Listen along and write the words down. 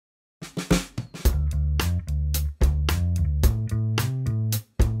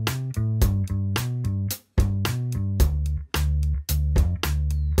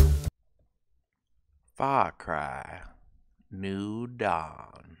Farcry New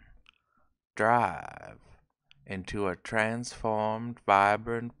Dawn. Drive into a transformed,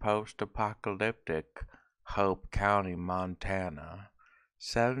 vibrant, post-apocalyptic Hope County, Montana,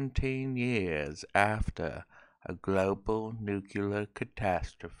 17 years after a global nuclear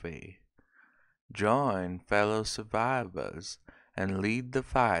catastrophe. Join fellow survivors and lead the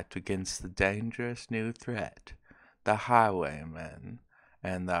fight against the dangerous new threat, the highwaymen,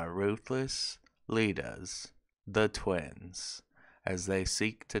 and their ruthless leaders, the twins, as they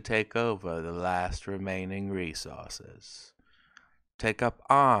seek to take over the last remaining resources. Take up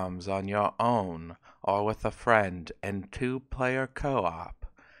arms on your own or with a friend in two-player co-op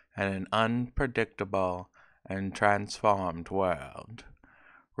in an unpredictable and transformed world.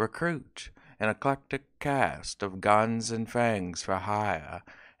 Recruit an eclectic cast of guns and fangs for hire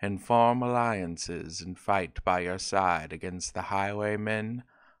and form alliances and fight by your side against the highwaymen's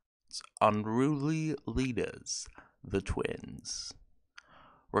unruly leaders, the twins.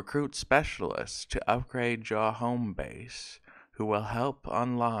 Recruit specialists to upgrade your home base who will help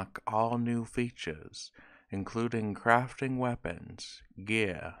unlock all new features, including crafting weapons,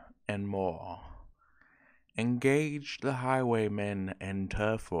 gear, and more. Engage the highwaymen in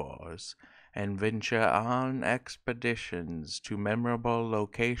turf wars and venture on expeditions to memorable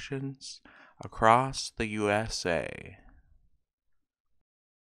locations across the USA.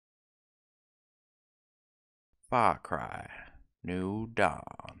 Farcry New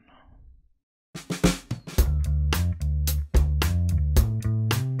Dawn.